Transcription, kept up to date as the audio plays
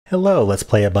Hello, let's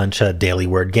play a bunch of daily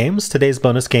word games. Today's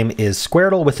bonus game is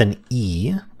Squaredle with an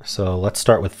E. So let's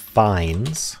start with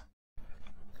finds,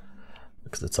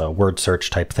 because it's a word search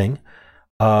type thing.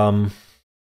 What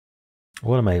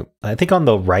am I think on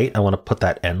the right, I want to put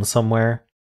that N somewhere.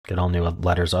 Get all new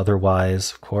letters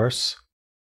otherwise, of course.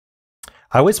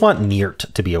 I always want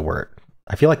neart to be a word.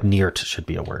 I feel like neart should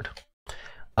be a word.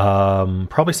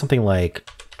 Probably something like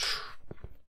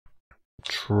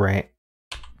train.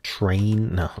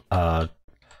 No.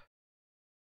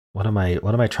 What am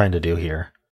I trying to do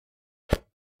here?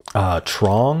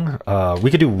 Trong.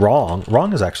 We could do wrong.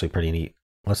 Wrong is actually pretty neat.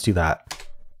 Let's do that.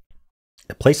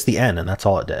 It placed the N, and that's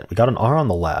all it did. We got an R on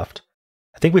the left.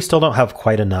 I think we still don't have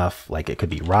quite enough. Like, it could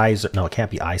be rise. No, it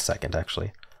can't be I second,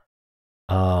 actually.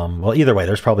 Well, either way,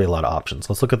 there's probably a lot of options.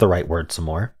 Let's look at the right word some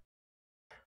more.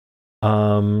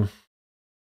 How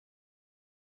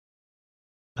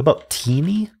about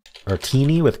teeny? Or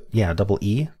teeny with, yeah, double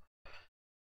E?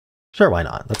 Sure, why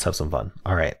not? Let's have some fun.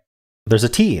 All right. There's a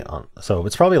T on, so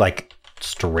it's probably like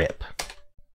strip.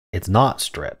 It's not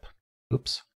strip.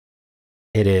 Oops.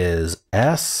 It is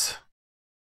S.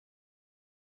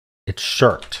 It's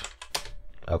shirt.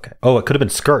 Okay. Oh, it could have been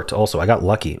skirt also. I got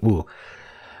lucky. Ooh.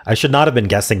 I should not have been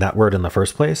guessing that word in the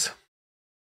first place.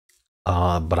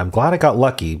 But I'm glad I got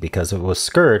lucky, because if it was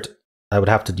skirt, I would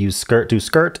have to use do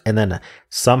skirt, and then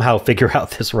somehow figure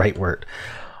out this right word.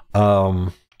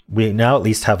 We now at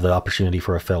least have the opportunity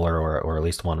for a filler or at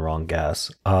least one wrong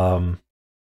guess. I'm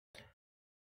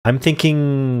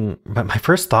thinking, my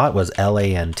first thought was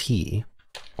L-A-N-T,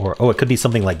 or, oh, it could be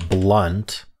something like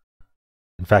blunt.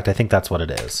 In fact, I think that's what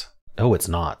it is. Oh, it's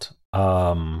not.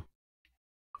 Oh,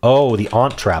 the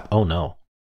aunt trap. Oh, no.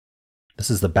 This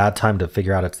is the bad time to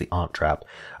figure out it's the aunt trap.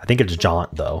 I think it's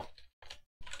jaunt, though.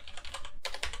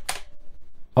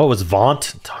 Oh, it was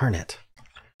vaunt? Darn it.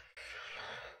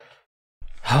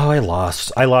 Oh, I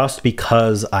lost. I lost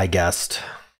because I guessed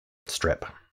strip.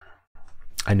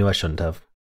 I knew I shouldn't have.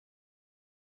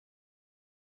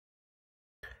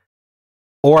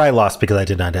 Or I lost because I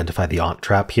didn't identify the aunt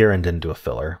trap here and didn't do a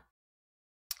filler.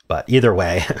 But either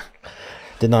way,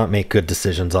 did not make good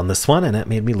decisions on this one, and it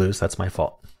made me lose. That's my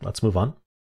fault. Let's move on.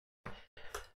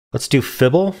 Let's do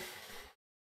fibble.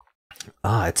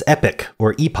 It's epic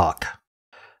or epoch.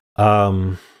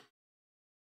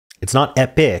 It's not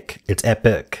epic, it's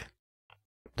epic.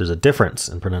 There's a difference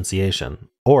in pronunciation,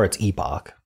 or it's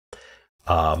epoch.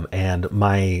 And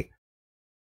my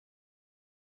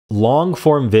long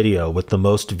form video with the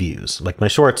most views, like my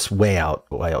shorts way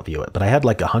outview it, but I had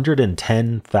like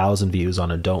 110,000 views on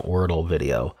a Don't Wordle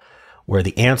video where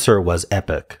the answer was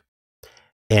epic.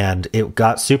 And it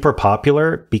got super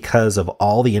popular because of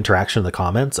all the interaction in the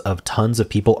comments of tons of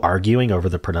people arguing over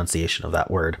the pronunciation of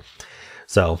that word.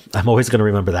 So I'm always going to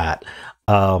remember that.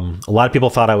 A lot of people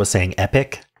thought I was saying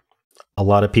epic. A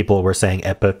lot of people were saying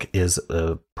epic is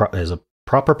a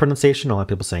proper pronunciation. A lot of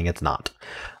people saying it's not.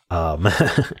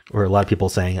 Or a lot of people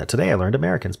saying, today I learned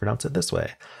Americans pronounce it this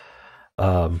way.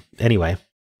 Anyway,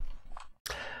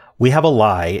 we have a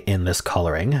lie in this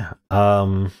coloring.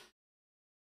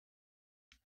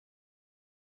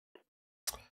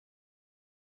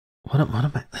 What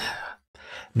am I?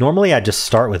 Normally, I'd just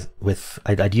start with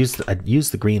I'd use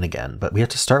the green again, but we have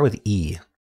to start with E.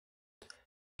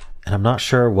 And I'm not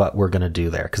sure what we're gonna do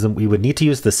there, because we would need to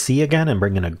use the C again and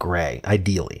bring in a gray.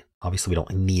 Ideally, obviously we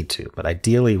don't need to, but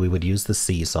ideally we would use the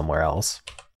C somewhere else,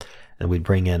 and we'd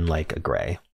bring in like a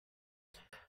gray.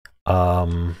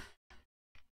 Econs,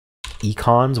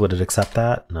 would it accept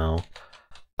that? No.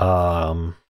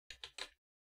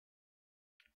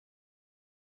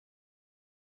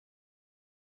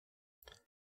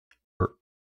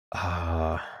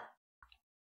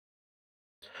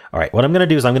 All right, what I'm going to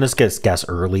do is I'm going to guess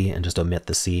early and just omit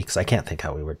the C, because I can't think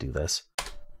how we would do this.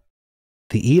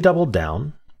 The E doubled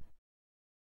down.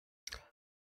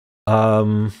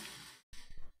 Can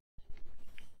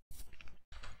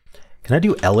I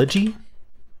do elegy?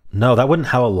 No, that wouldn't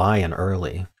have a lie in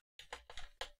early.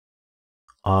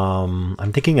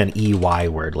 I'm thinking an EY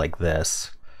word like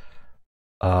this.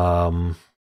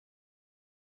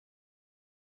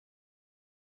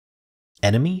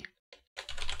 Enemy?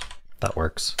 That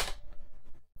works.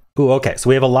 Ooh, okay, so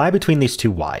we have a lie between these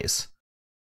two Ys.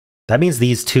 That means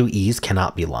these two E's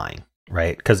cannot be lying,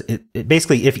 right? Because it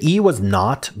basically, if E was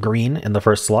not green in the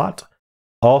first slot,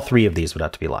 all three of these would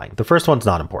have to be lying. The first one's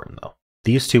not important, though.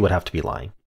 These two would have to be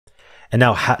lying. And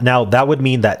now that would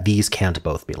mean that these can't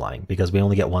both be lying, because we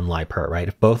only get one lie per, right?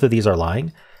 If both of these are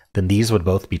lying, then these would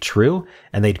both be true,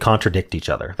 and they'd contradict each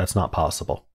other. That's not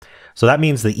possible. So that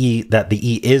means the E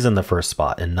is in the first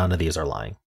spot, and none of these are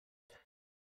lying.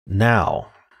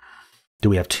 Now, Do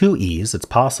we have two E's? It's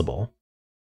possible.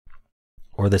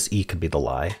 Or this E could be the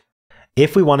lie.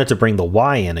 If we wanted to bring the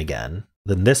Y in again,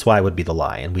 then this Y would be the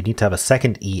lie, and we need to have a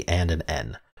second E and an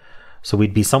N. So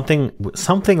we'd be something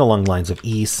along the lines of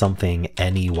E something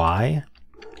N-E-Y,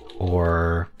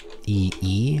 or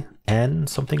E-E-N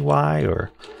something Y,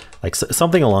 or like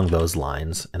something along those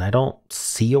lines. And I don't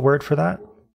see a word for that.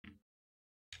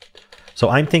 So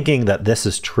I'm thinking that this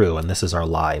is true and this is our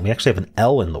lie. We actually have an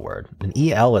L in the word. An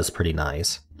E-L is pretty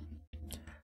nice.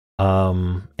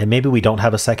 And maybe we don't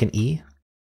have a second E.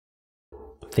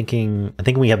 I'm thinking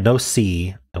we have no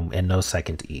C and no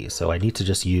second E. So I need to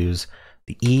just use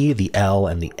the E, the L,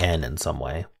 and the N in some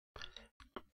way.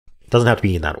 It doesn't have to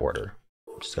be in that order.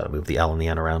 Just got to move the L and the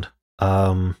N around.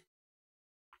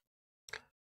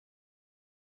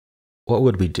 What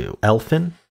would we do?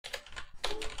 Elfin?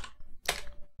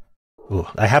 Ooh,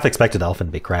 I half expected elfin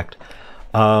to be correct.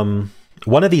 One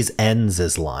of these N's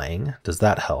is lying. Does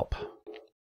that help?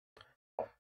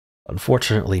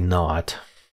 Unfortunately not.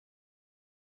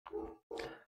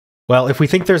 Well, if we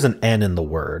think there's an N in the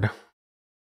word,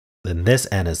 then this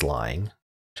N is lying,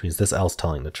 which means this L's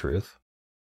telling the truth.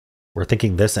 We're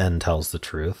thinking this N tells the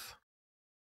truth,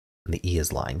 and the E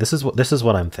is lying. This is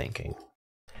what I'm thinking.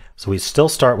 So we still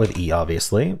start with E,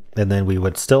 obviously, and then we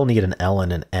would still need an L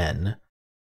and an N,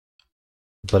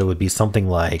 but it would be something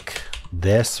like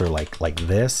this, or like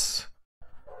this,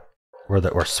 or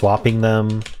that we're swapping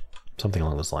them, something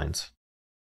along those lines.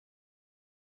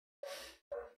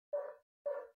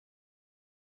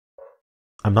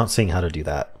 I'm not seeing how to do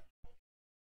that.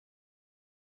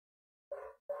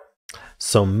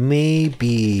 So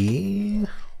maybe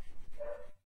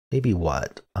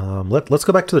what? Let's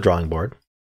go back to the drawing board.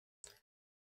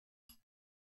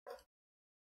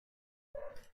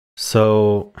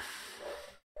 So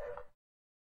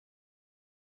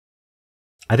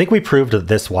I think we proved that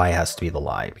this Y has to be the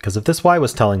lie, because if this Y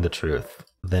was telling the truth,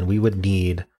 then we would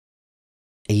need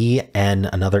E, N,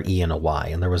 another E, and a Y,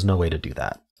 and there was no way to do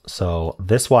that. So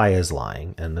this Y is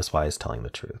lying, and this Y is telling the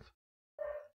truth.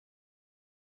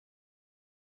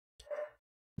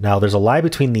 Now there's a lie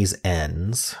between these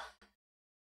N's.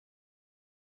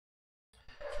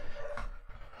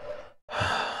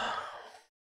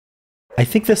 I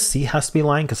think this C has to be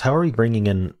lying, because how are we bringing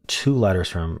in two letters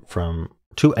from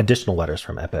two additional letters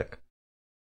from Epic?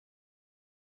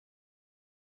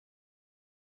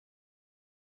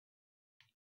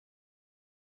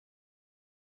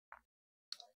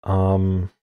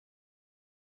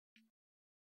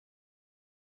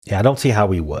 Yeah, I don't see how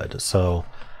we would. So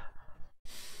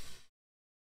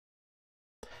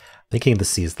thinking the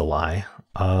C is the lie.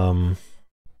 I'm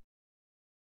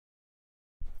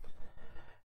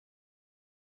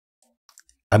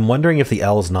wondering if the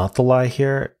L is not the lie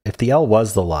here. If the L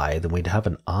was the lie, then we'd have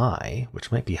an I,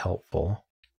 which might be helpful.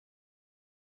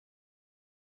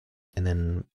 And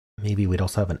then maybe we'd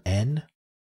also have an N.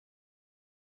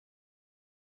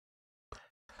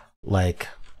 Like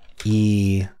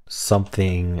E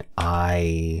something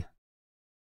I...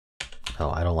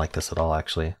 Oh, I don't like this at all,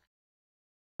 actually.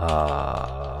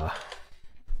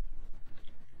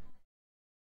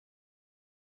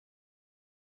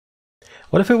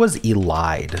 What if it was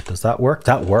elide? Does that work?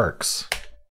 That works.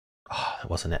 Oh, that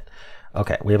wasn't it.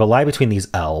 Okay, we have a lie between these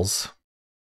L's,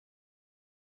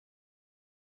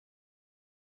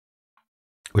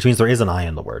 which means there is an I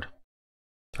in the word.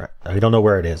 Right. We don't know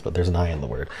where it is, but there's an I in the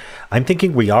word. I'm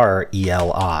thinking we are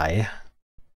E-L-I,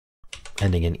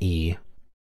 ending in E.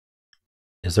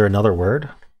 Is there another word?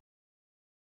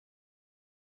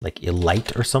 Like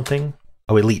elite or something?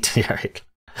 Oh, elite. Yeah, right.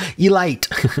 Elite.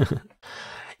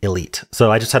 Elite.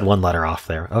 So I just had one letter off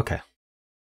there. Okay.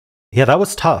 Yeah, that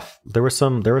was tough. There were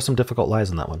some difficult lies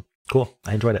in that one. Cool.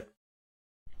 I enjoyed it.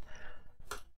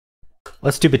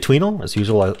 Let's do betweenal. As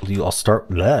usual, I'll start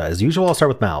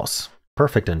with mouse.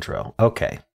 Perfect intro.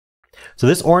 Okay. So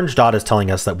this orange dot is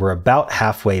telling us that we're about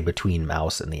halfway between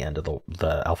mouse and the end of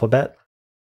the alphabet.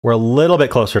 We're a little bit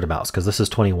closer to mouse because this is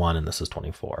 21 and this is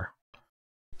 24.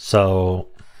 So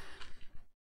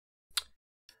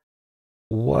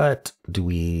what do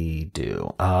we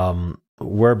do?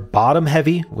 We're bottom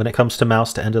heavy when it comes to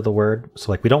mouse to end of the word.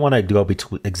 So like we don't want to go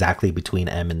exactly between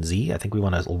M and Z. I think we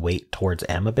want to weight towards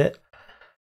M a bit.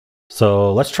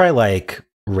 So let's try like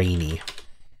rainy.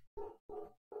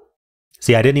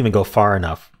 See, I didn't even go far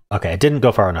enough. Okay, I didn't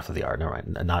go far enough with the R. Never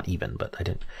mind, not even, but I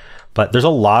didn't. But there's a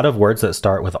lot of words that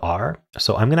start with R.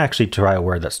 So I'm going to actually try a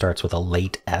word that starts with a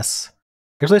late S.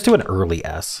 Actually, let's do an early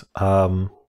S. I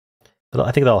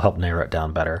think that'll help narrow it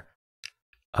down better.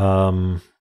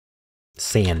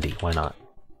 Sandy, why not?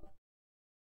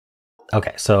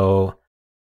 Okay, so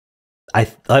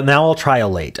Now I'll try a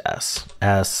late S.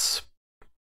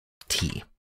 S-T.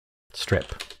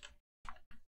 Strip.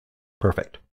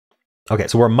 Perfect. Okay,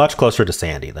 so we're much closer to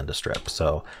Sandy than to Strip.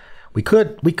 So we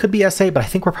could be SA, but I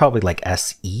think we're probably like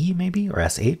SE maybe, or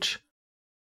SH.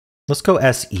 Let's go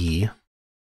SE.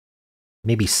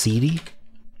 Maybe seedy.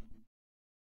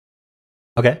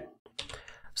 Okay.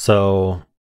 So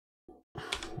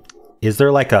is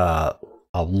there like a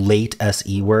late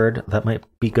SE word that might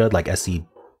be good? Like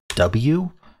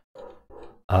SEW?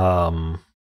 Like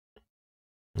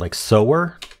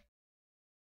sower?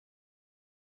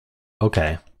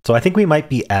 Okay. So I think we might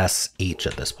be SH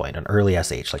at this point, an early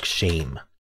SH, like shame.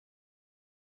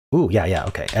 Ooh, yeah,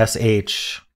 okay.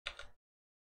 SH,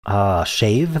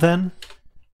 shave then?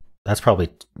 That's probably,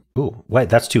 ooh, wait,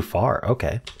 that's too far,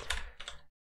 okay.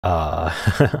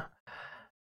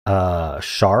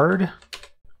 Shard?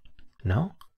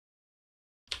 No?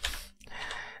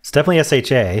 It's definitely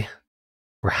SHA.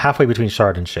 We're halfway between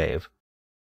shard and shave.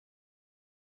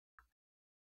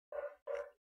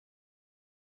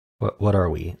 What are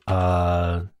we?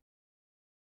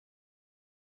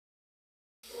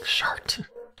 Shart.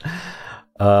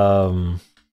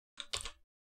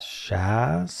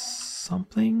 Shaz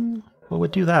something? What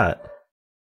would do that?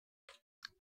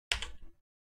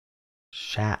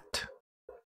 Shat.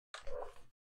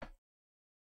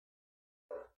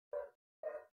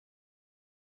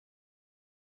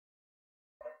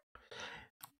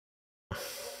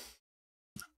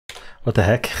 What the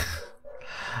heck?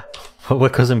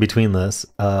 What goes in between this?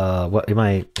 What am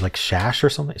I, like Shash or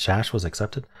something? Shash was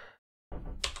accepted?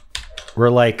 We're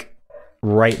like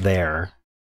right there.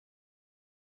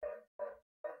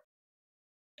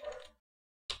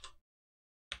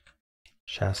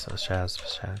 Shasta, Shast.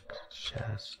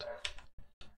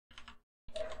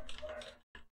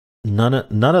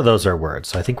 None of those are words.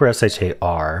 So I think we're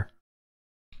SHAR.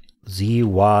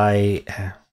 ZY.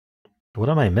 What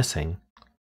am I missing?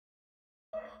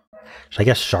 Should I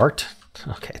guess shart?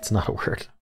 Okay, it's not a word.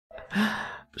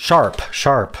 Sharp.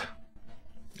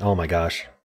 Oh my gosh.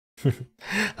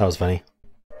 That was funny.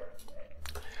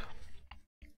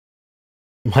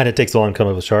 Why did it take so long to come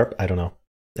up with sharp? I don't know.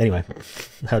 Anyway,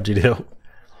 how'd you do?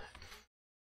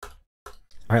 All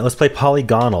right, let's play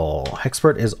polygonal.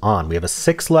 Hexpert is on. We have a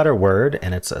 6-letter word,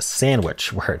 and it's a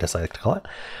sandwich word, as I like to call it.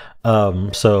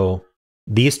 So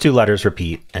these 2 letters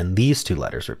repeat, and these 2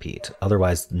 letters repeat.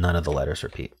 Otherwise, none of the letters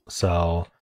repeat. So,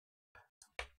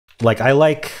 like, I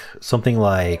like something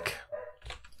like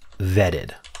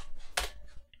vetted.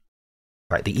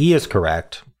 All right, the E is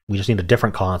correct. We just need a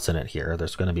different consonant here.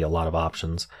 There's going to be a lot of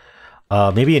options.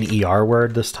 Maybe an ER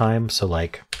word this time. So,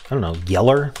 like, I don't know,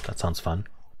 yeller. That sounds fun.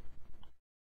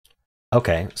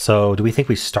 Okay, so do we think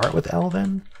we start with L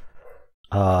then?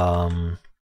 What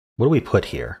do we put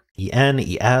here? EN,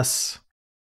 ES.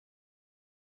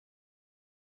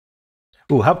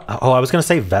 Ooh, I was going to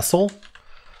say vessel,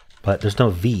 but there's no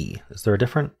V. Is there a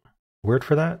different word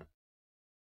for that?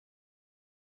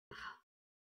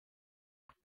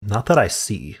 Not that I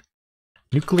see.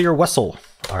 Nuclear vessel.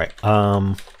 All right.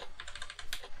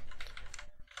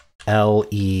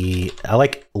 LE. I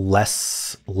like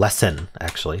lesson,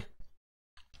 actually.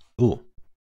 Ooh.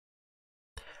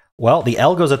 Well, the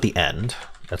L goes at the end.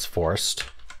 That's forced.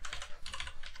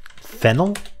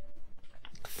 Fennel?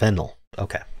 Fennel.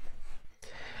 Okay.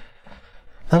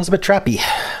 That was a bit trappy,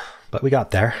 but we got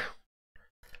there.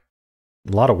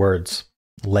 A lot of words.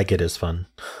 Legged is fun.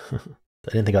 I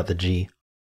didn't think about the G.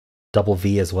 Double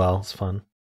V as well. It's fun.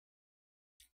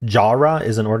 Jara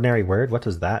is an ordinary word. What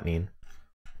does that mean?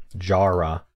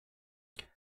 Jara.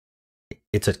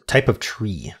 It's a type of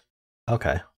tree.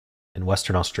 Okay. In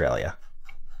Western Australia.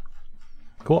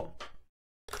 Cool.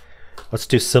 Let's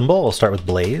do symbol. We'll start with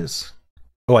blaze.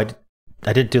 Oh, I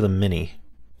didn't do the mini.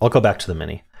 I'll go back to the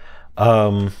mini.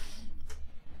 How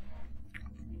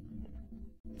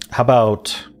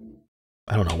about,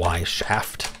 I don't know why,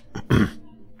 shaft?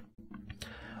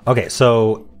 Okay,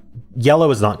 so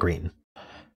yellow is not green.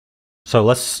 So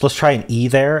let's try an E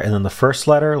there, and then the first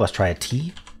letter, let's try a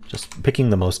T. Just picking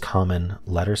the most common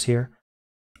letters here.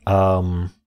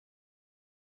 What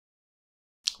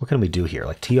can we do here?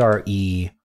 Like TRE,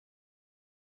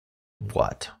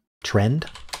 what? Trend?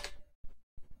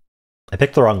 I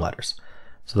picked the wrong letters.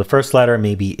 So the first letter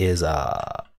maybe is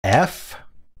F.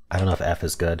 I don't know if F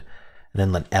is good. And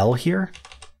then an L here.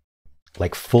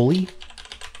 Like fully.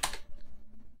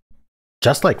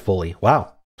 Just like fully.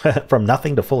 Wow. From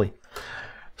nothing to fully.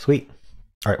 Sweet.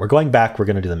 All right, we're going back. We're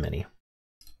going to do the mini.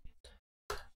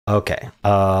 Okay.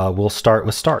 We'll start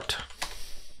with start.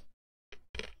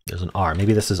 There's an R.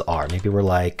 Maybe this is R. Maybe we're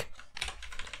like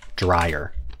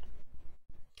dryer.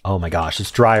 Oh my gosh,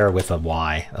 it's dryer with a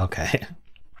Y. Okay.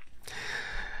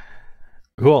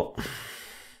 Cool.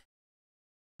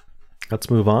 Let's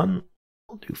move on.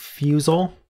 We'll do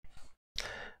fusel.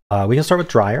 We can start with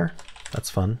dryer. That's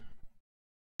fun.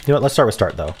 You know what? Let's start with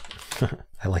start, though.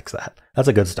 I like that. That's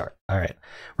a good start. All right.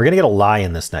 We're going to get a lie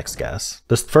in this next guess.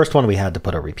 This first one, we had to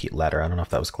put a repeat letter. I don't know if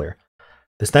that was clear.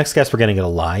 This next guess, we're going to get a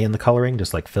lie in the coloring,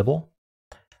 just like Fibble.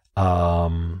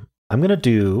 I'm going to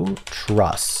do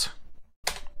truss.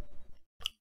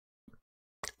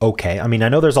 Okay. I mean, I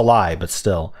know there's a lie, but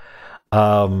still.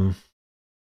 I'm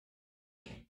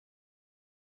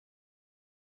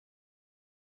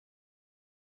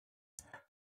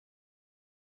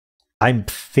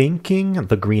thinking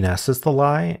the green S is the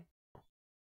lie.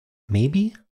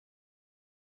 Maybe?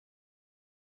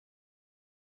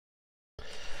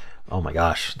 Oh my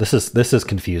gosh, this is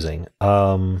confusing.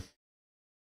 I'm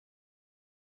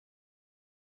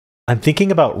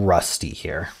thinking about rusty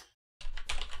here.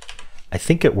 I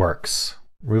think it works.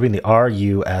 Removing the R,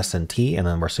 U, S, and T, and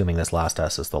then we're assuming this last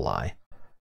S is the lie.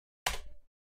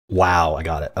 Wow, I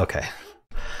got it. Okay.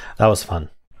 That was fun.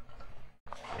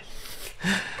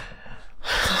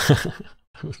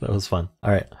 That was fun.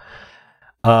 All right.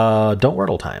 Don't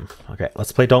Wordle time. Okay,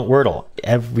 let's play Don't Wordle.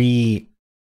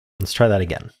 Let's try that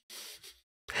again.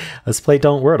 Let's play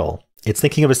Don't Wordle. It's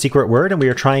thinking of a secret word, and we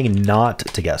are trying not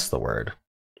to guess the word.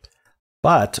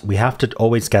 But we have to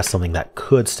always guess something that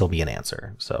could still be an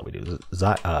answer. So we do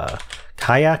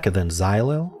kayak and then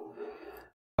xylil.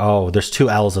 Oh, there's two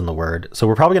L's in the word. So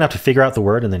we're probably going to have to figure out the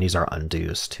word and then use our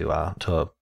undos to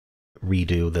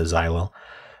redo the xylil.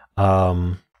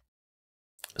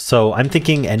 So I'm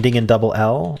thinking ending in double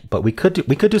L, but we could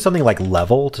do something like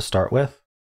level to start with.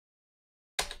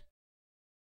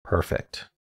 Perfect.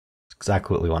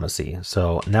 Exactly what we want to see.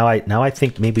 So now I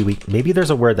think maybe there's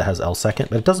a word that has L second,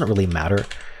 but it doesn't really matter.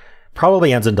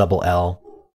 Probably ends in double L,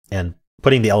 and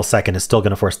putting the L second is still going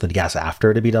to force the guess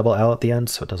after to be double L at the end,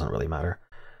 so it doesn't really matter.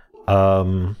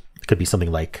 It could be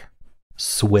something like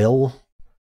swill.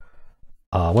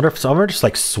 I wonder if just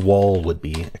like swole would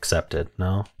be accepted.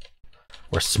 No,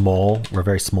 or small. We're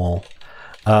very small.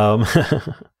 It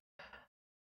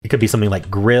could be something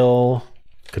like grill.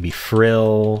 It could be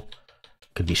frill.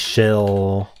 Could be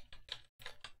shill.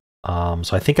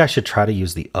 So I think I should try to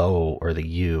use the O or the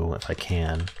U if I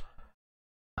can.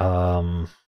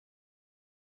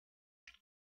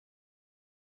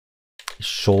 Is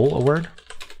shoal a word?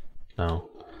 No.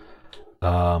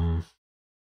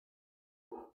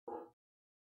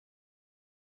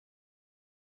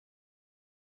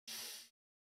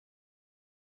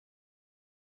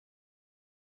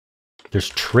 There's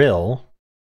trill.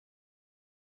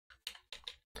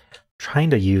 Trying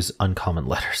to use uncommon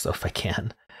letters though if I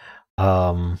can.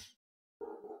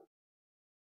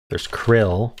 There's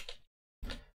krill.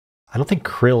 I don't think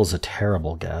krill is a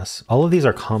terrible guess. All of these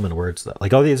are common words though.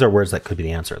 Like all these are words that could be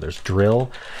the answer. There's drill.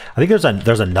 I think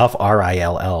there's enough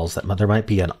RILLs that there might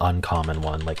be an uncommon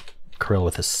one, like krill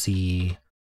with a C.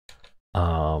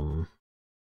 Brill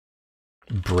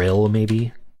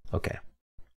maybe. Okay.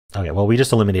 Okay. Well, we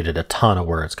just eliminated a ton of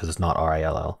words because it's not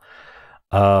RILL.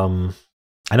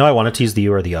 I know I wanted to use the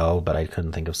U or the O, but I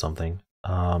couldn't think of something.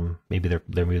 Maybe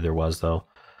there was though.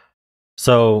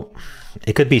 So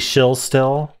it could be shill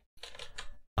still.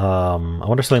 I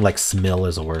wonder if something like smill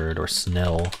is a word or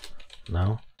snill.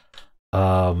 No.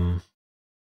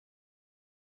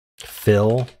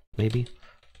 Fill maybe.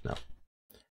 No.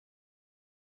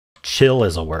 Chill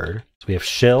is a word. So we have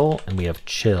shill and we have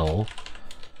chill.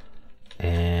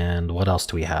 And what else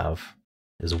do we have?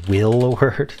 Is will a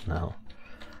word? No.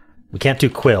 We can't do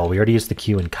quill. We already used the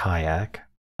Q in kayak.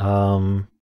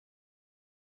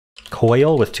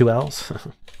 Coil with two L's.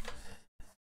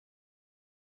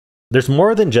 There's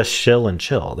more than just shill and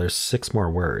chill. There's 6 more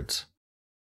words.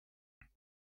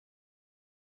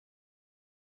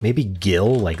 Maybe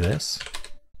gill like this?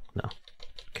 No.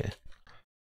 Okay.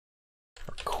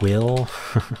 Or quill.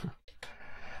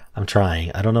 I'm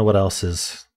trying. I don't know what else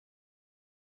is.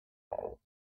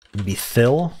 Maybe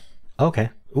thill? Okay.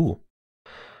 Ooh.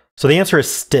 So the answer is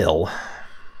still.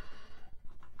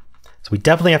 So we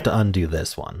definitely have to undo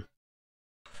this one.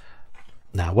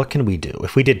 Now, what can we do?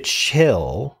 If we did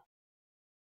chill,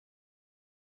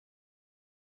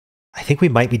 I think we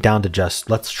might be down to just,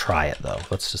 let's try it though.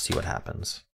 Let's just see what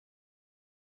happens.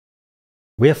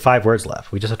 We have 5 words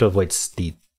left. We just have to avoid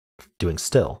doing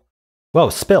still. Whoa,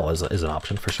 spill is an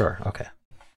option for sure. Okay,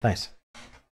 nice.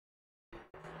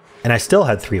 And I still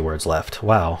had 3 words left.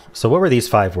 Wow. So what were these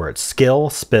 5 words?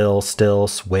 Skill, spill, still,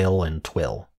 swill, and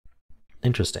twill.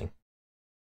 Interesting.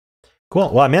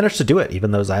 Cool. Well, I managed to do it,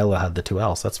 even though Xylo had the 2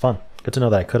 L's. That's fun. Good to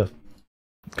know that I could have.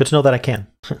 Good to know that I can.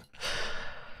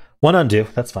 One undo,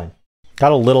 that's fine.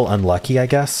 Got a little unlucky, I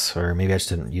guess, or maybe I just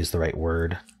didn't use the right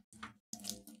word.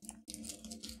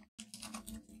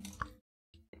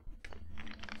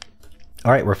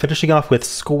 All right, we're finishing off with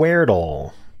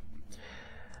Squaredle.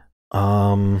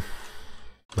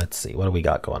 Let's see, what do we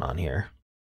got going on here?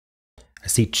 I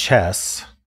see chess.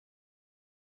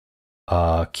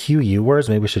 QU words,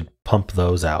 maybe we should pump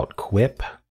those out. Quip.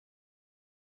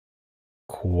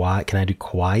 Quiet. Can I do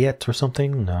quiet or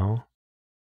something? No.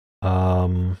 We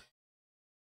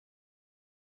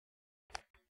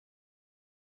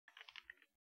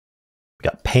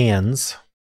got pans.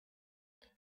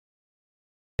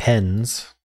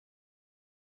 Pens.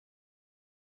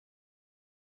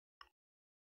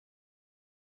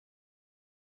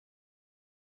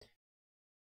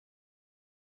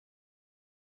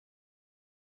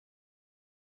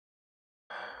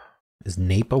 Is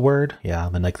nape a word? Yeah,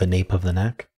 like the nape of the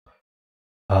neck.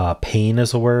 Pain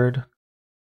is a word.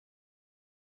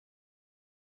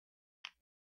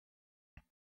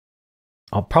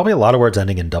 Probably a lot of words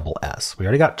ending in double S. We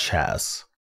already got chess.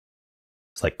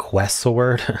 It's like quest's a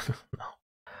word.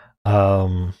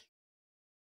 No.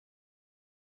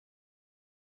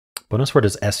 Bonus word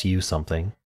is SU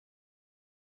something.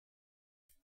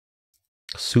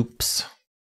 Soups.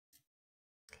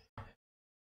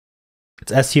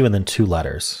 It's SU and then 2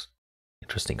 letters.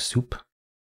 Interesting. Soup.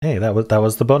 Hey, that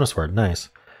was the bonus word. Nice.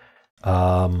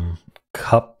 Cuppa.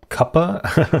 Cup.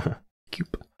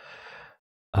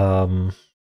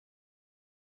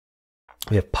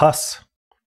 We have pus.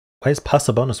 Why is pus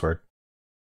a bonus word?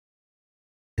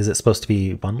 Is it supposed to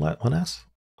be one S?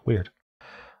 Weird.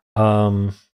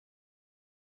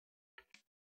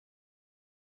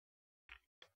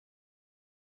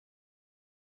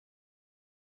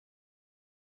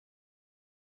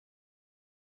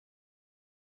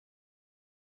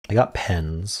 I got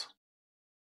pens.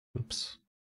 Oops.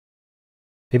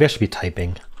 Maybe I should be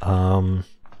typing. I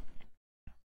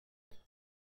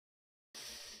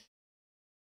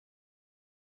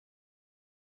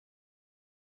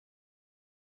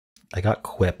got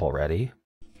quip already.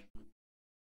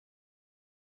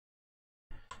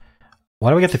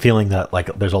 Why do I get the feeling that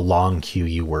like there's a long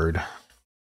QU word?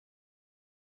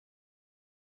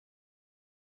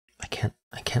 I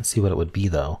can't see what it would be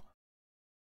though.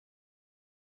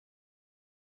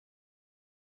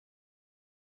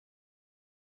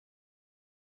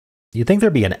 You'd think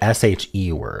there'd be an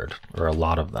SHE word, or a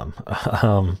lot of them.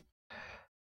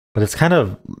 But it's kind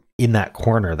of in that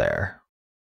corner there.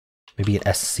 Maybe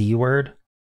an SC word?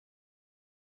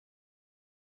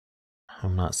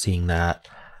 I'm not seeing that.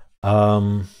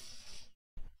 Wow,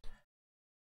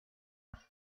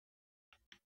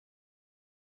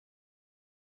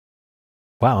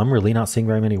 I'm really not seeing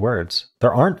very many words.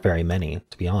 There aren't very many,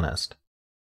 to be honest.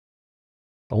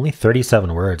 Only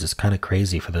 37 words is kind of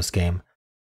crazy for this game.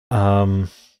 It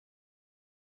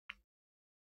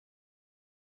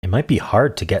might be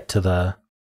hard to get to the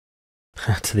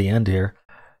to the end here,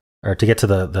 or to get to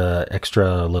the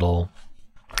extra little,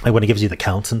 like when it gives you the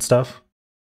counts and stuff.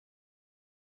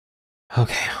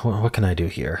 Okay, what can I do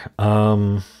here?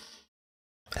 I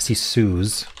see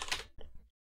Sue's,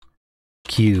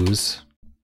 Q's,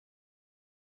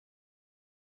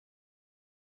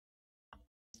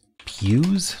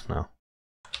 Q's? No.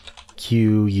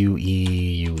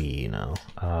 Q-U-E-U-E, no.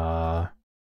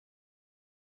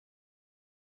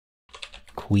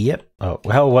 Quip? Oh,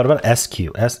 well, what about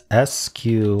SQ?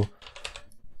 S-Q.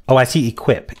 Oh, I see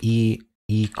equip.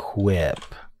 Equip.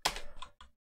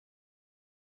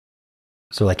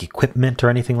 So like equipment or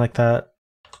anything like that?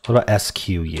 What about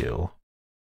SQU?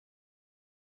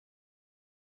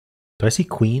 Do I see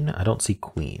queen? I don't see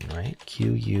queen, right?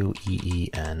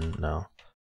 Q-U-E-E-N, no.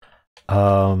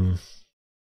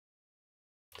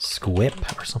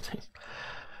 Squip or something?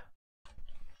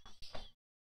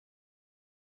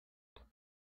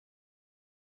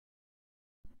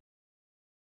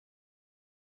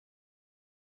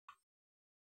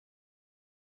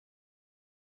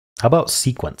 How about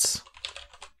sequence?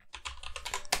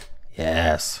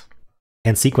 Yes.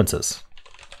 And sequences.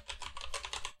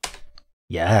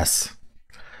 Yes.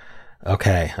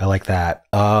 Okay, I like that.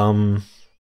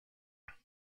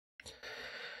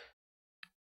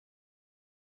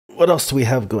 What else do we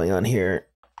have going on here?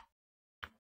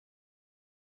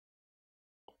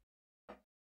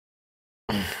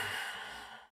 I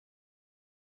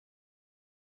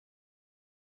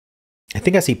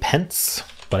think I see pence,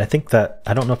 but I think that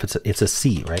I don't know if it's a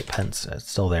C, right? Pence.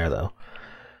 It's still there though.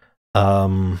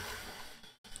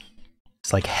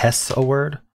 It's like Hess a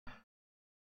word.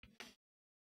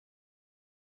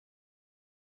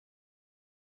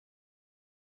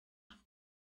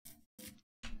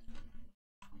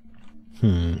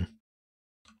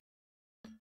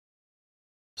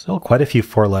 Still quite a few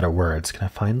 4-letter words. Can I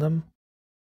find them?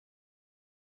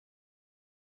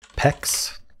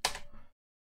 Pecs.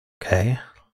 Okay.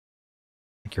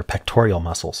 Like your pectoral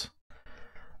muscles.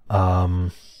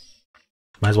 Might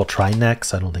as well try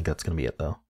necks. I don't think that's going to be it,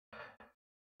 though.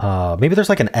 Maybe there's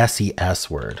like an SES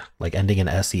word, like ending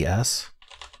in SES.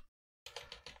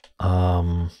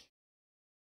 Can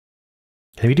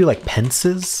we do like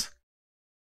pences?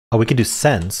 Oh, we can do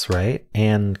sense, right?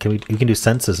 And we can do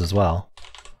senses as well.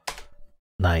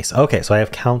 Nice. Okay, so I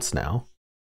have counts now.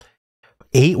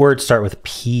 8 words start with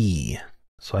P.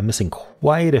 So I'm missing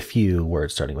quite a few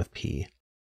words starting with P.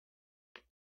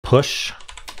 Push,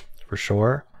 for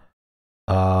sure.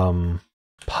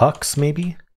 Pucks,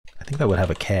 maybe? I think that would have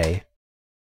a K.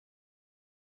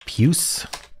 Puce.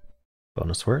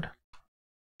 Bonus word.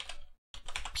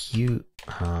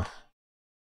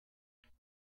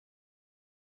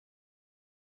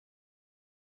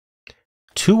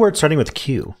 Two words starting with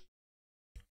Q.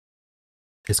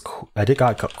 I did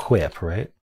got quip,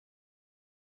 right?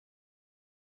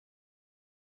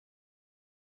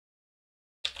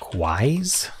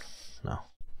 Quise? No.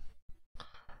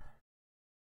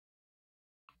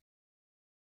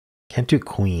 Can't do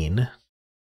queen.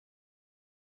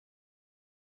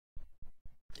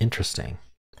 Interesting.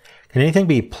 Can anything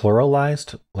be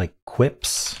pluralized, like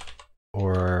quips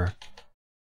or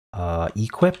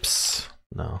equips?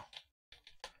 No.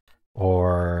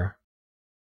 Or,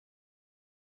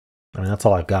 I mean, that's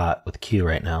all I've got with Q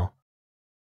right now.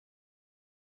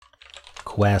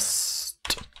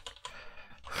 Quest.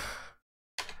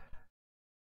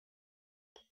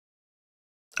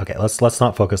 Okay, let's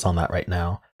not focus on that right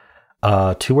now.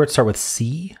 2 words start with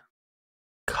C.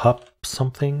 Cup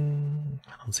something.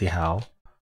 I don't see how.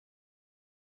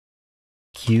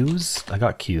 Q's. I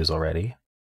got Q's already.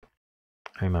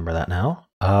 I remember that now.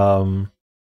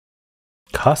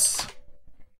 Cuss.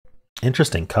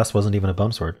 Interesting. Cuss wasn't even a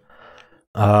bonus word.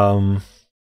 How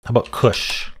about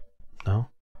cush? No.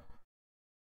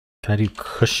 Can I do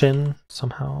cushion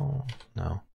somehow?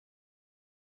 No.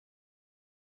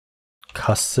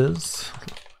 Cusses.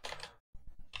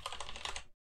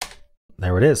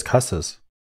 There it is, cusses.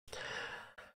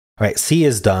 All right, C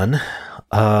is done.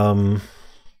 How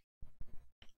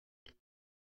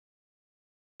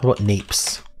about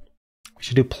napes? We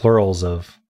should do plurals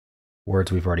of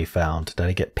words we've already found. Did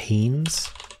I get pains?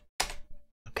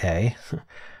 Okay.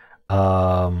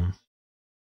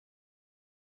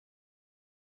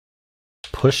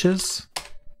 Pushes?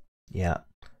 Yeah.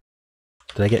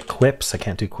 Did I get quips? I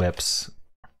can't do quips.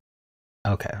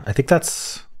 Okay, I think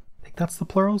that's the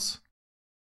plurals.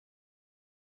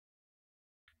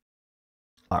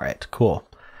 All right, cool.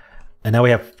 And now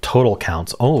we have total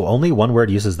counts. Oh, only one word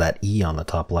uses that E on the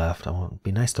top left. Oh, it'd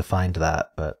be nice to find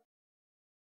that, but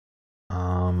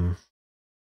ooh,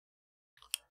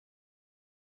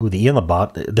 the E on the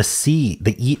bottom, the C,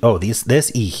 the E. Oh,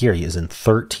 this E here is in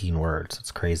 13 words.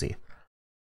 It's crazy.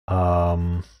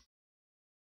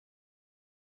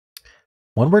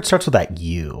 One word starts with that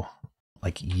U,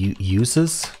 like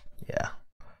uses. Yeah.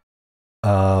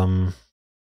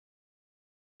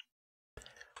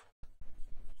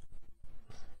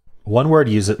 One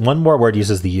more word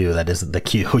uses the U that isn't the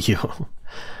Q. U,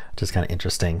 which is kind of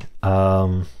interesting.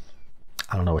 I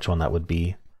don't know which one that would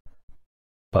be,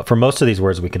 but for most of these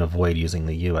words, we can avoid using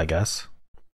the U, I guess.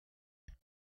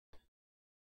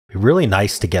 It'd be really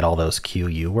nice to get all those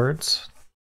QU words.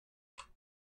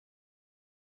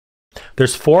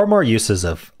 There's 4 more uses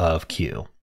of Q,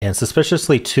 and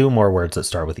suspiciously 2 more words that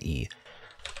start with E.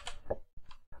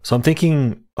 So I'm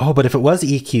thinking, oh, but if it was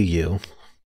EQU,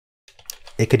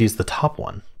 it could use the top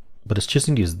one, but it's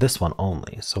choosing to use this one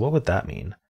only. So what would that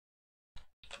mean?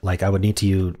 Like I would need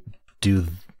to do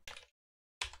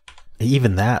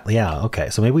even that. Yeah, okay.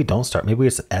 So maybe we don't start. Maybe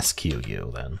it's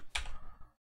SQU then.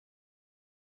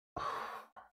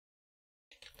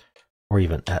 Or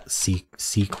even at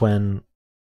sequin.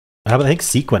 I think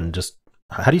sequin just,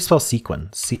 how do you spell sequin?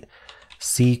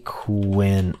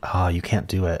 Sequin. Oh, you can't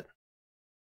do it.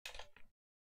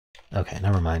 Okay,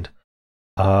 never mind.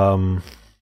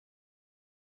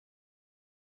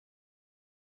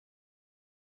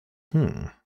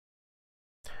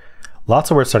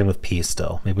 Lots of words starting with P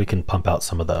still. Maybe we can pump out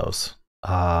some of those.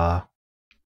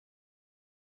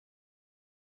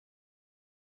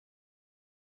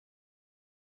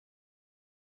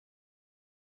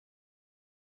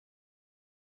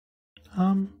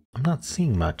 I'm not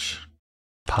seeing much.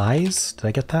 Pies? Did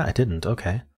I get that? I didn't.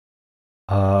 Okay.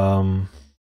 3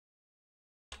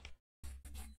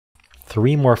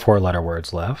 more 4-letter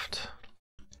words left.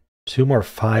 2 more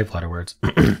 5-letter words.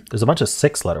 There's a bunch of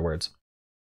 6-letter words.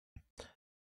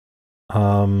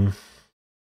 Can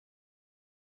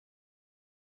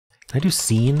I do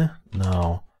seen?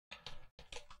 No.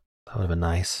 That would have been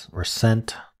nice. Or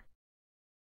sent.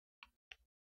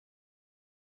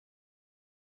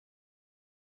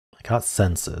 I got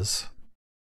senses.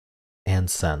 And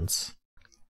sense.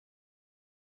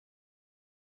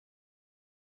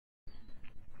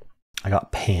 I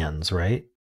got pans, right?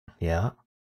 Yeah.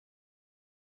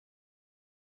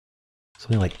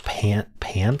 Something like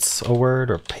pants a word,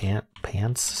 or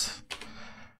pants.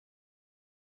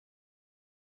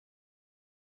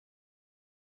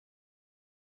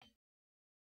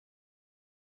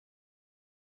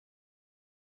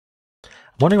 I'm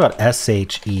wondering about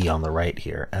SHE on the right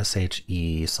here.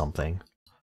 SHE something.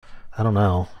 I don't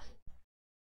know.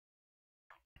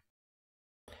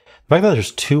 The fact that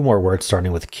there's 2 more words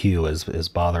starting with Q is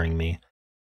bothering me.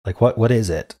 Like what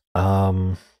is it?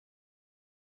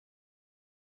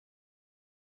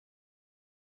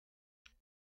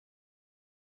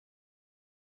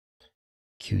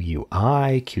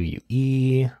 QUI,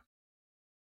 QUE.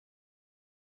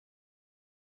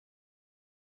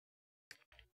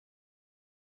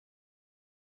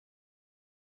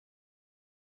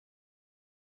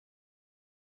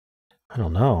 I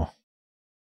don't know.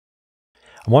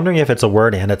 I'm wondering if it's a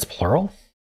word and it's plural.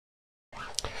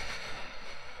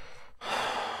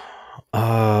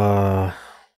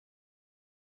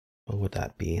 What would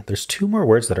that be? There's 2 more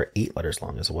words that are 8 letters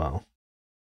long as well.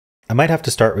 I might have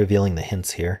to start revealing the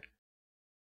hints here.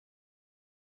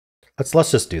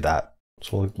 Let's just do that.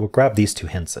 So we'll grab these 2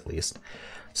 hints at least.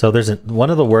 So there's one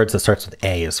of the words that starts with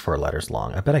A is 4 letters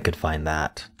long. I bet I could find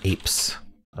that. Apes.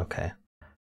 Okay.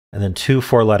 And then 2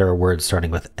 4-letter words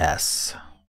starting with S.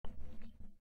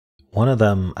 One of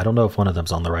them, I don't know if one of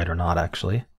them's on the right or not,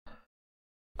 actually.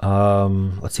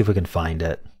 Let's see if we can find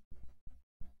it.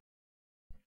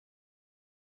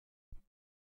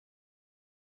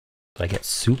 Did I get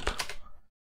soup?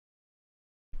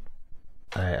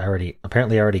 I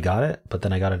apparently already got it, but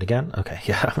then I got it again. Okay,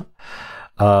 yeah.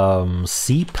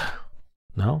 Seep?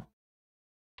 No.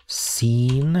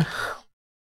 Scene?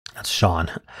 That's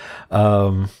Sean.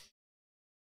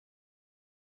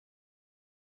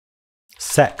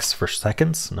 Sex for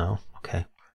seconds? No. Okay.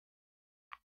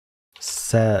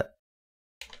 Suze?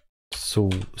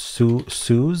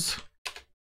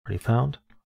 Already found.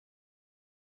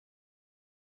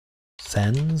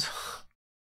 Sends?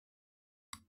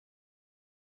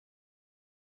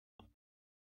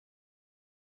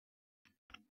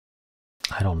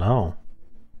 I don't know.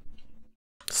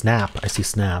 Snap. I see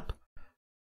snap.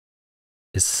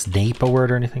 Is Snape a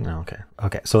word or anything? No, okay.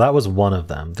 Okay, so that was one of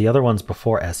them. The other one's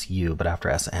before SU, but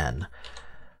after SN.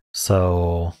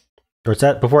 So, or it's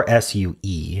before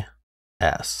SUE.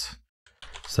 S.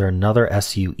 Is there another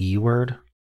SUE word?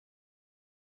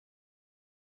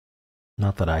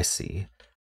 Not that I see.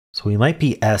 So we might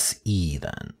be SE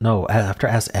then. No, after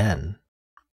SN.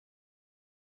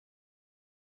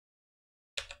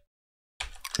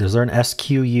 Is there an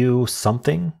SQU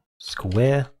something?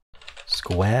 Square?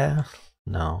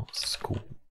 No.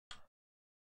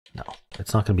 No,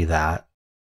 it's not going to be that.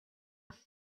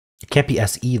 It can't be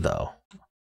SE though.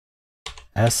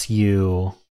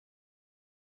 SU.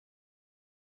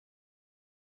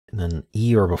 And then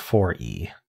E or before E.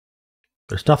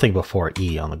 There's nothing before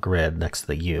E on the grid next to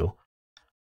the U.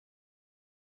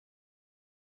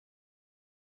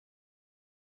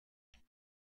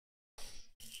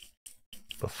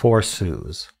 Before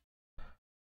Suze.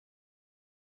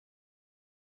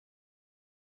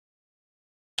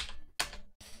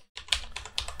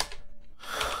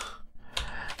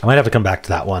 I might have to come back to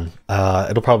that one.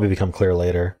 It'll probably become clear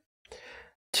later.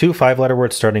 2 5-letter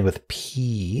words starting with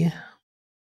P.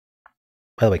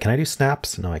 By the way, can I do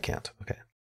snaps? No, I can't. Okay.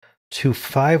 2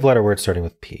 5-letter words starting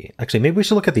with P. Actually, maybe we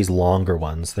should look at these longer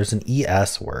ones. There's an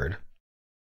ES word.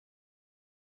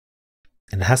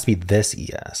 And it has to be this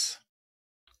ES.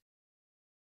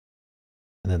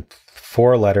 And then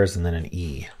 4 letters and then an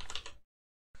E.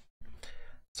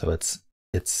 So it's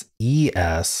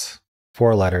ES,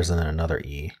 4 letters and then another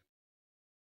E.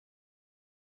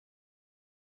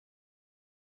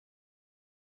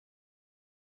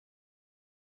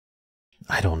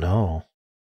 I don't know.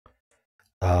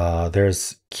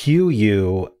 There's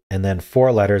QU and then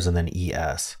 4 letters and then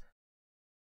ES.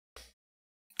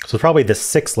 So probably the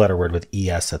 6-letter word with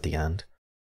ES at the end.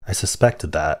 I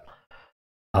suspected that.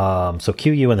 So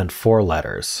QU and then 4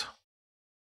 letters.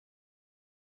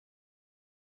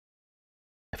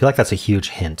 I feel like that's a huge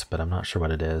hint, but I'm not sure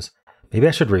what it is. Maybe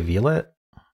I should reveal it.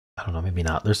 I don't know, maybe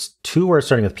not. There's 2 words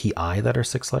starting with PI that are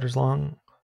 6 letters long.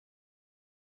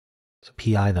 So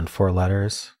PI, then 4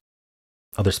 letters.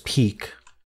 Oh, there's peak.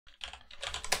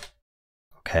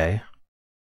 Okay.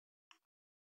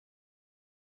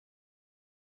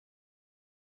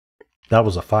 That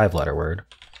was a 5-letter word.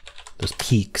 There's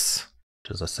peaks,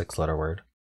 which is a 6-letter word.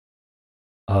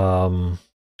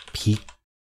 Peak.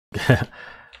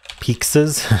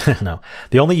 Peakses? No.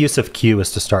 The only use of Q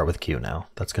is to start with Q now.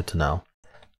 That's good to know.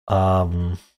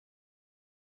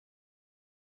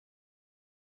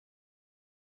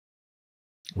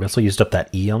 We also used up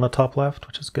that E on the top left,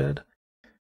 which is good.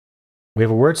 We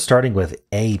have a word starting with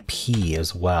AP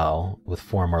as well, with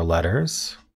 4 more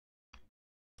letters.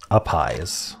 Up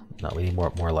highs. No, we need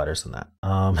more letters than that.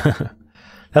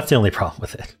 That's the only problem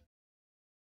with it.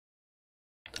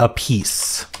 A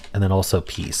piece, and then also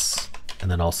piece,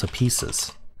 and then also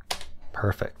pieces.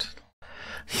 Perfect.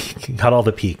 Got all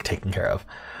the peak taken care of.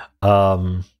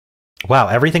 Wow,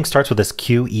 everything starts with this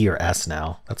Q, E, or S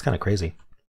now. That's kind of crazy.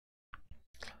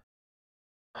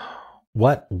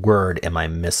 What word am I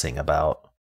missing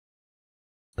about?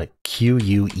 Like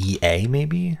Q-U-E-A,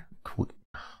 maybe?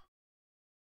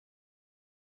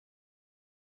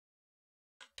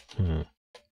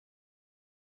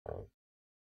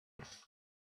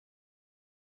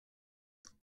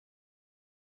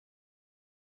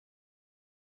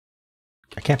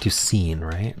 I can't do scene,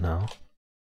 right? No.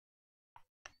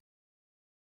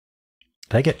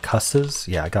 Did I get cusses?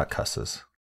 Yeah, I got cusses.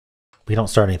 We don't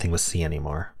start anything with C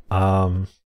anymore. I'm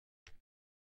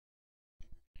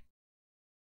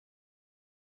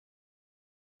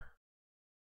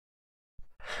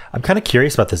kind of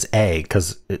curious about this A,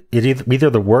 because either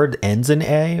the word ends in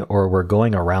A or we're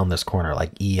going around this corner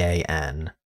like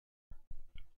E-A-N.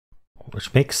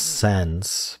 Which makes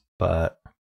sense, but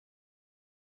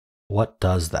what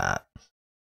does that?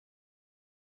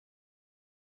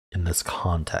 In this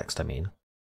context, I mean.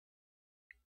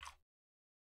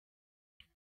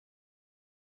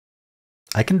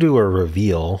 I can do a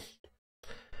reveal.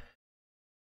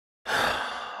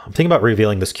 I'm thinking about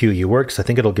revealing this QU word because I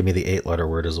think it'll give me the 8-letter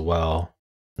word as well.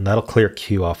 And that'll clear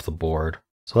Q off the board.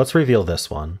 So let's reveal this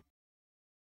one.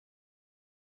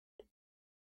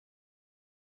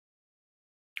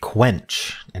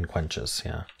 Quench and quenches,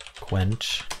 yeah.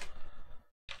 Quench,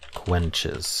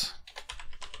 quenches.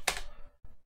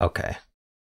 Okay.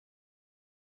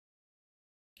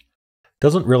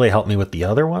 Doesn't really help me with the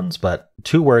other ones, but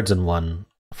 2 words in one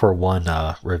for one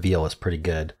reveal is pretty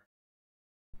good.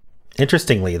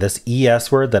 Interestingly, this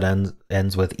ES word that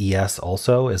ends with ES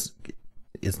also is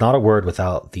not a word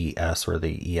without the S or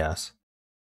the ES.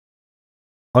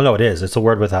 Oh no, it is. It's a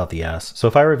word without the S. So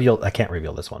if I reveal, I can't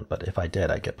reveal this one, but if I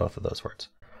did, I get both of those words.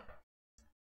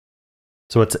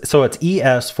 So it's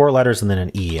ES, 4 letters, and then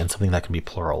an E, and something that can be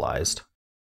pluralized.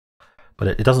 But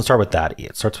it doesn't start with that E.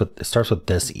 It starts with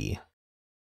this E.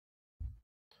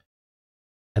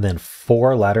 And then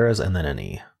 4 letters and then an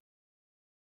E.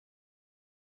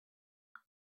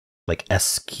 Like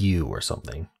SQ or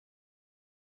something.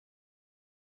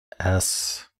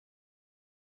 S.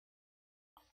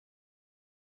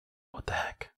 What the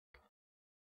heck?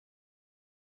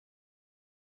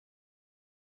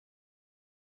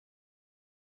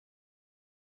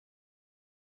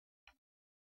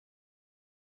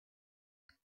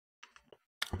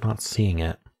 I'm not seeing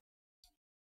it.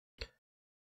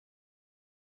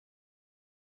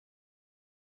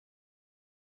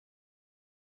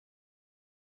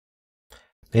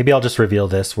 Maybe I'll just reveal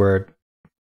this word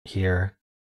here.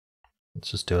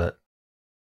 Let's just do it.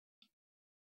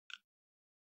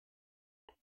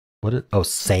 Oh,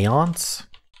 seance?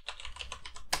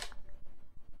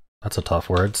 That's a tough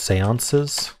word.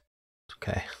 Seances?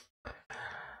 Okay.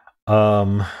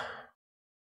 I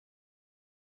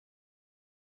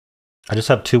just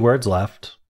have 2 words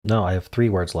left. No, I have 3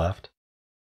 words left.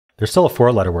 There's still a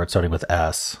 4-letter word starting with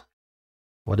S.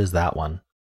 What is that one?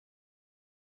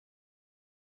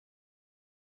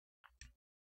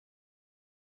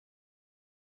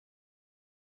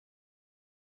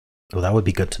 Oh, that would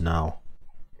be good to know.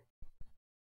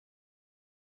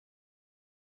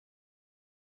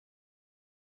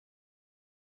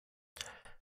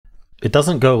 It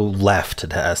doesn't go left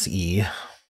to SE.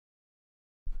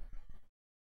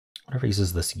 Whatever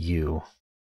uses this U.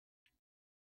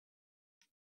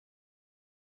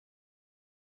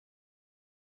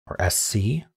 Or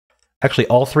SC. Actually,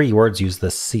 all 3 words use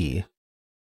this C.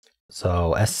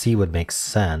 So SC would make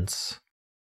sense.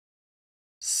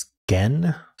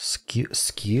 Sken? Skew?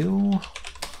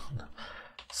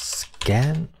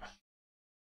 Sken?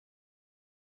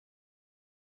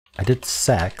 I did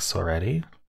sex already.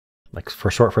 Like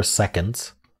for short for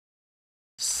seconds.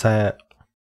 Sesh?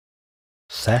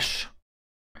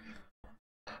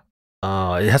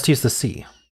 It has to use the C.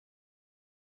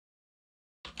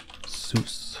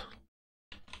 Sus.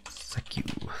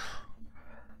 Secu.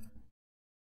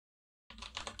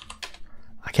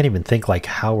 I can't even think like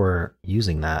how we're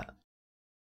using that.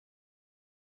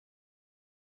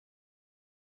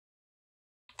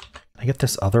 I get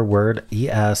this other word,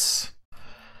 ES,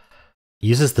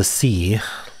 uses the C.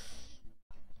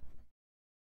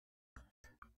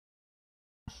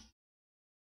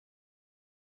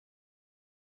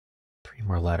 Three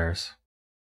more letters.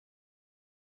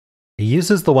 It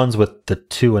uses the ones with the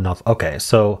 2 and off. Okay,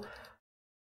 so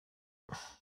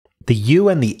the U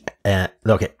and the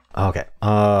okay.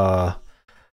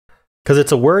 Because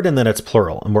it's a word and then it's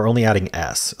plural, and we're only adding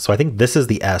S. So I think this is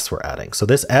the S we're adding. So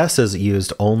this S is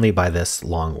used only by this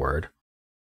long word.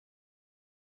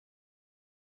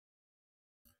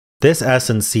 This S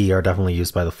and C are definitely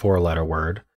used by the 4-letter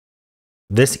word.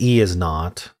 This E is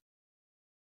not.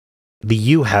 The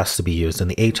U has to be used and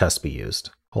the H has to be used.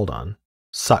 Hold on.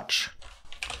 Such.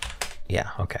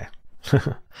 Yeah, okay.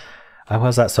 Why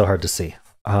was that so hard to see?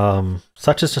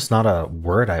 Such is just not a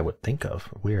word I would think of.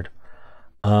 Weird.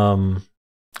 And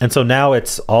so now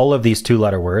it's all of these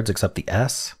 2-letter words except the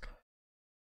S.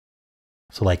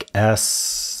 So like S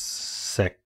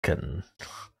second.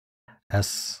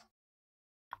 S.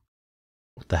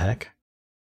 What the heck?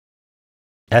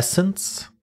 Essence?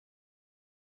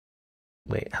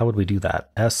 Wait, how would we do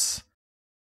that? Essence.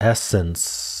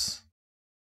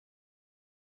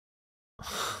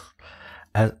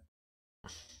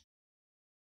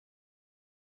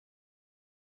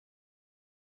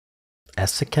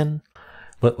 Essican?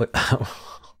 What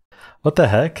what the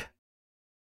heck?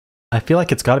 I feel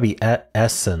like it's got to be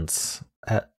essence.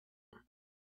 How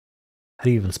do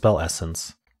you even spell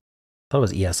essence? I thought it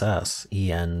was ESS,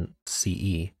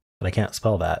 ENCE, but I can't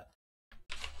spell that.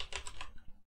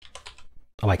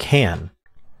 Oh, I can.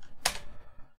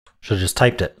 Should have just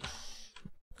typed it.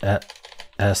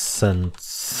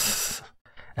 Essence.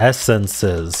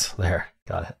 Essences. There,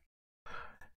 got it.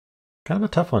 Kind of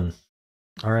a tough one.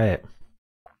 All right.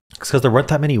 It's because there weren't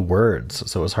that many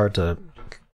words, so it was hard to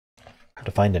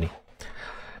find any.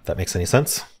 If that makes any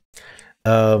sense.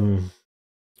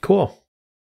 Cool.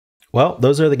 Well,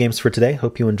 those are the games for today.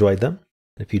 Hope you enjoyed them.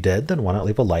 If you did, then why not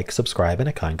leave a like, subscribe, and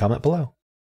a kind comment below.